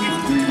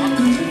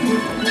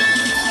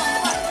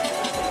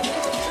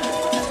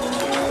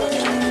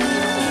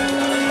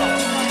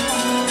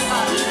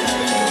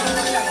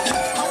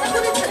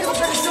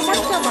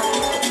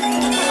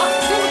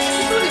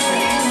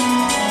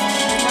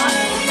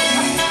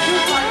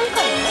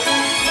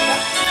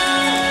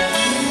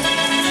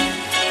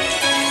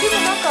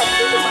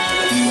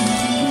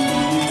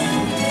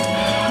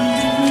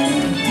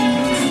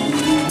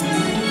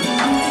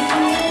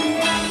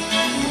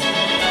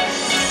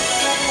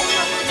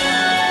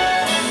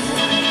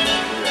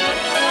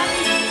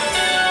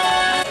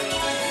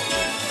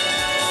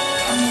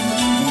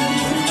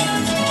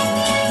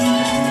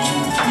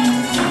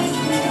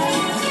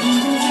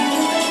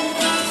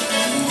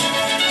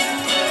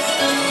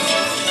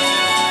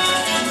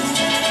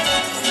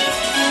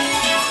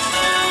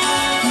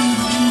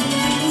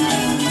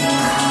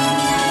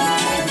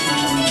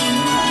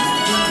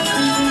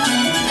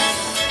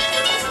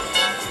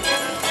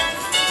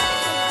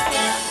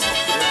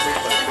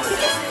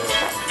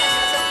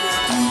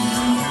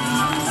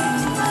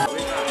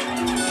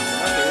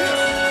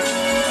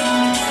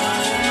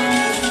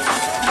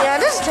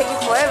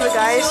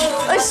 Guys,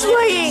 it's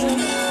swaying.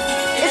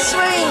 It's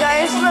swaying,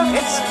 guys. Look,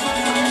 it's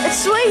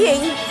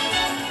swaying.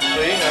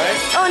 Swaying, right?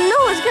 Oh no,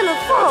 it's gonna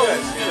fall.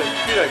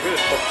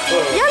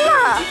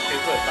 Yeah.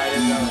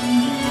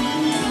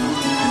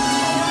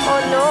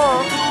 Oh no.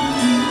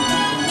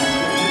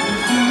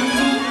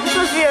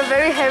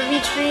 very heavy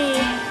tree.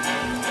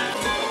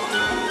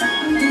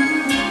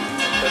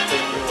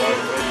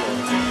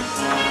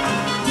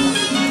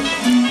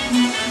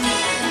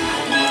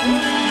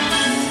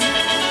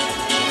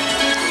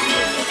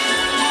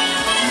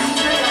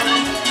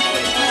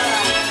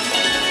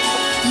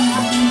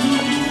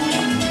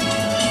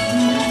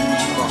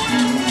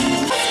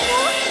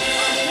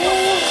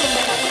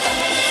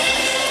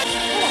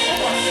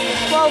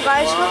 Wow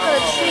guys, look at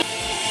the tree.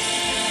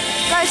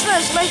 Guys,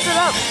 let's light it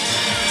up.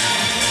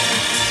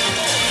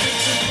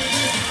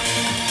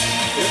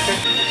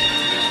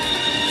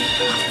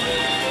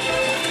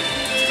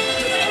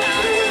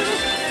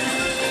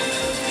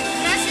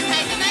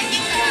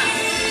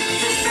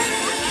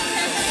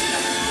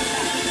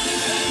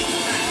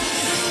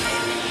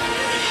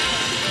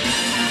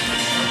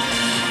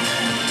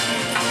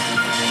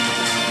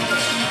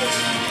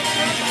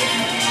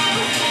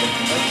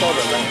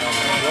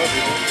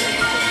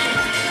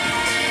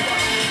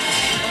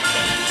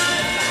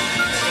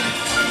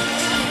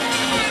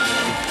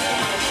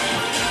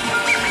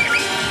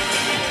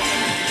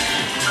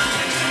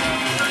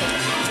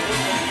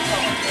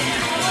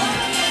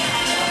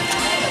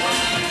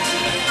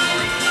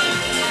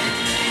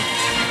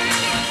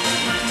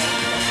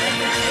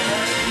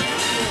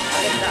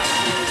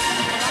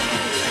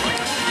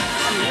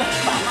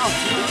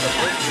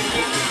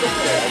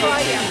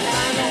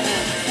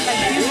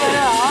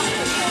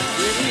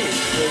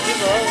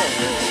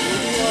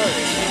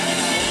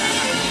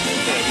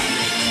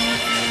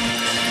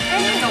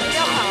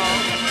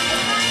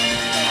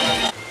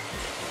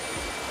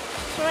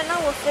 So right now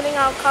we're filling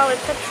our car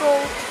with petrol.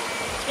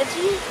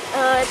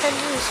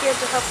 Attendant is here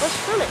to help us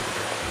fill it.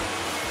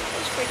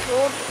 It's pretty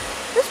cool.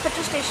 This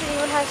petrol station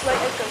even has like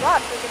a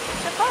garage where you can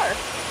fix your car.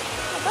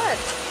 Not bad.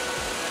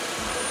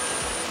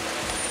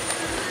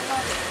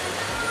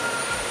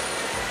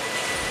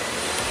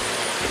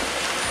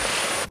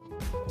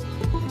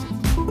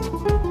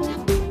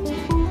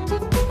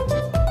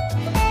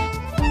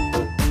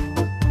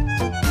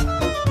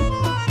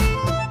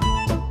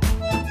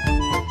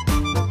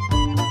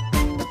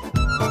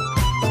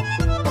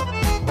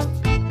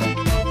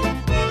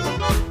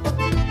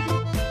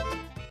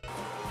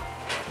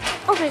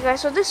 Okay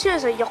guys, so this here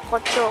is a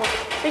yokocho.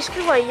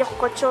 Basically what a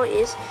yokocho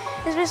is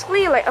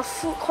basically like a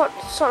food court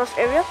sort of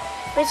area.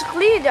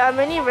 Basically there are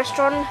many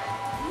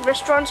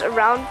restaurants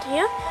around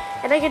here,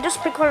 and I can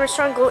just pick one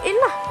restaurant, go in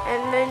lah,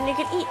 and then you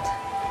can eat.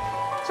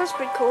 So that's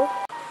pretty cool.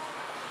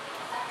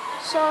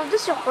 So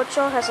this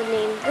yokocho has a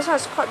name. This one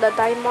is called the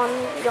Diamond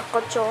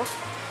Yokocho.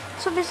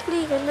 So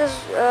basically you can just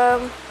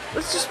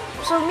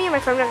so me and my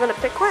family are gonna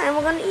pick one and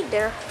we're gonna eat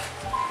there.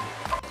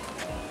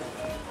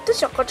 This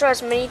yokocho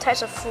has many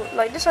types of food.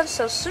 Like this one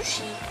sells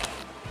sushi.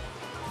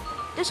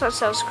 This one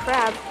sells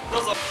crab.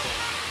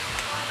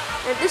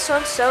 And this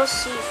one sells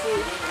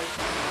seafood.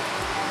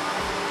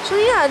 So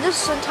yeah,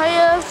 this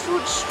entire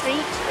food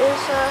street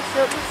is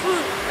filled with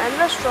food and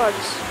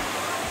restaurants.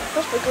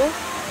 That's pretty cool.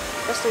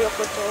 That's the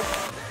yokocho.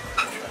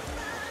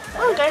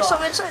 Oh guys, so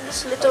inside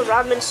this little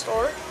ramen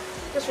store,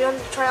 because we want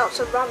to try out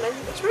some ramen.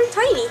 It's very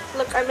tiny.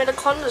 Look, I'm in a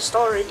corner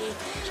store already.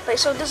 Like,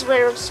 so this is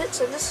where he sits,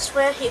 and this is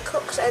where he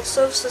cooks and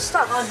serves the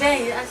stuff. Oh, there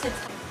you are.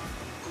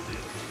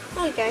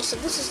 Okay guys, so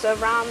this is the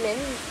ramen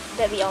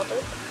that we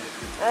ordered.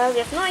 We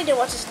have no idea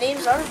what his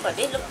names are, but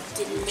they look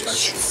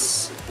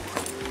delicious.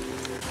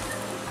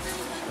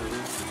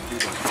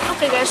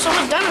 Okay guys, so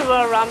we're done with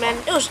our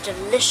ramen. It was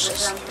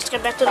delicious. Let's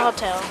get back to the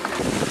hotel.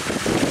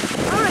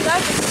 Alright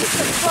guys, it's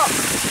 6 o'clock,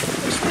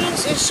 which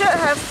means it should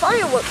have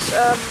fireworks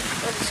at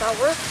this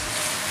hour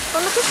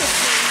from the Christmas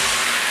tree.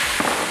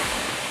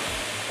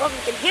 Well, we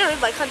can hear it,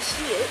 but I can't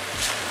see it.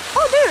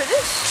 Oh, there it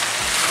is.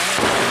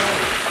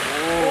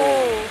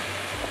 Oh,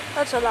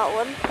 that's a loud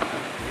one.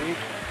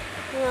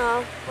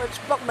 Yeah, well, it's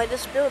blocked by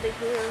this building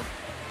here.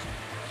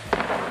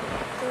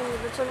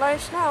 Ooh, it's a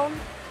nice sound.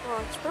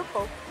 Oh, it's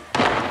purple.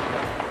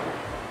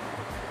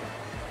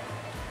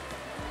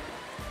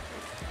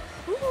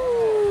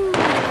 Ooh.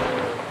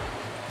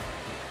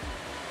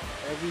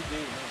 Every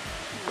day.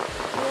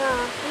 Yeah,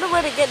 I wonder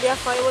where they get their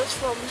fireworks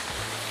from.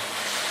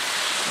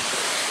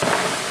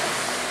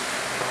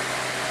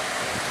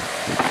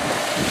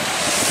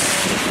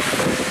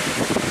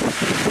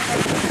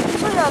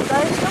 So yeah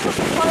guys, that was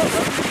the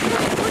fireworks.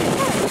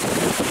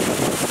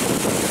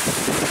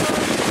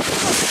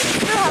 It's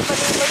still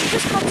happening, but you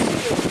just can't see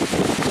it.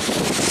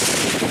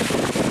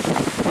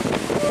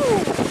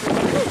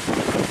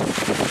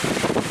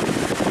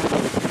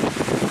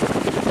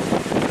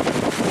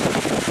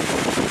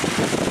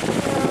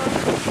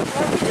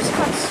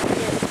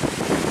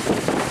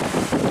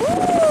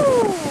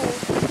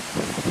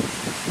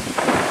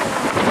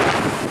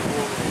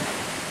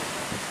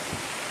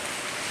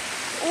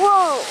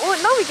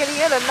 Now we can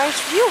get a nice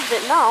view of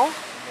it now.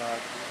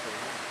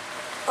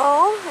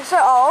 Oh, is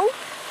that all?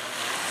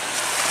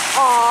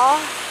 Aww.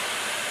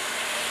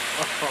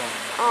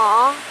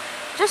 Aww.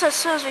 Just as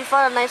soon as we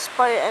find a nice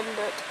spot, it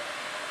ended.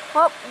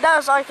 Well, that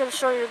was all I can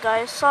show you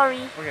guys.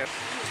 Sorry.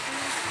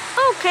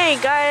 Okay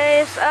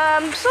guys,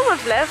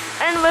 someone's left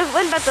and we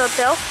went back to the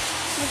hotel.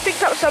 We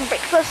picked up some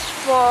breakfast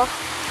for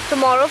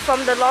tomorrow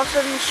from the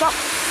Lawson shop.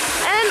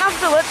 And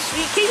afterwards,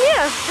 we came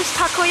here, this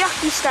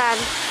takoyaki stand.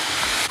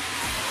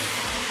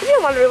 If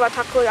you're wondering what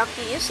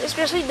takoyaki is, it's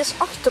basically this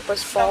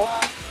octopus ball.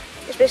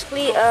 It's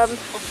basically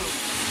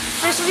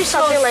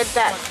something like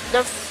that.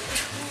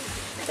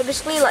 They're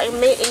basically like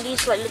made in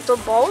these like little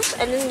balls,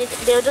 and then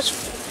they'll just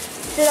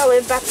fill out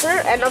with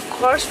batter and of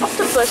course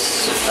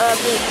octopus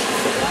meat.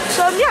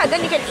 So yeah,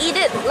 then you can eat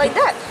it like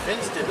that.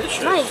 It's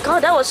delicious. My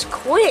god, that was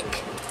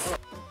quick.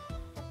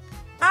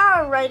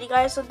 Alrighty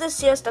guys, so this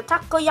here's the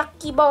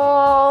takoyaki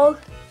ball.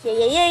 Yay,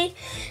 yay, yay.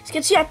 As you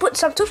can see, I put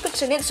some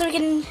toothpicks in it so we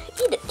can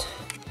eat it.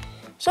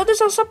 So this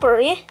is our supper,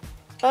 eh?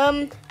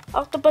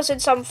 Octopus in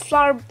some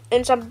flour,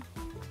 in a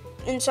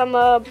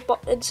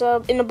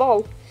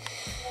ball.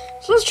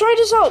 So let's try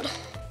this out.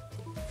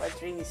 What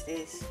drink is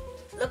this?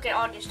 Look at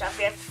all this stuff.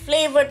 We have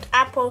flavored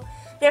apple.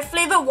 We have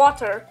flavored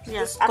water.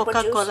 Yes, This apple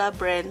Coca-Cola juice.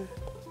 brand.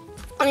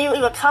 And you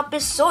have a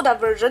Cuppis soda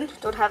version.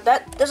 Don't have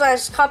that. This one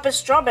has Cuppis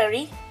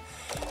strawberry.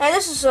 And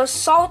this is a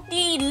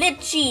salty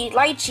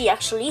lychee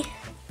actually.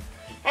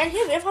 And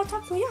here we have our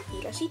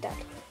takoyaki. Let's eat that.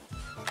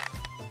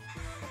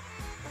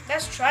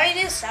 Let's try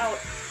this out.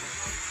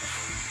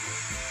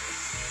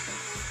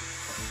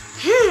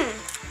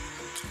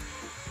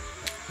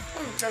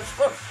 That's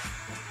good.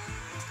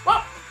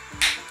 Well,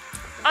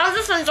 I'll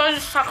just enjoy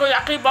this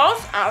takoyaki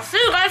balls. I'll see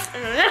you guys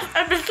in the next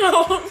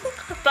episode.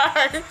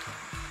 Bye.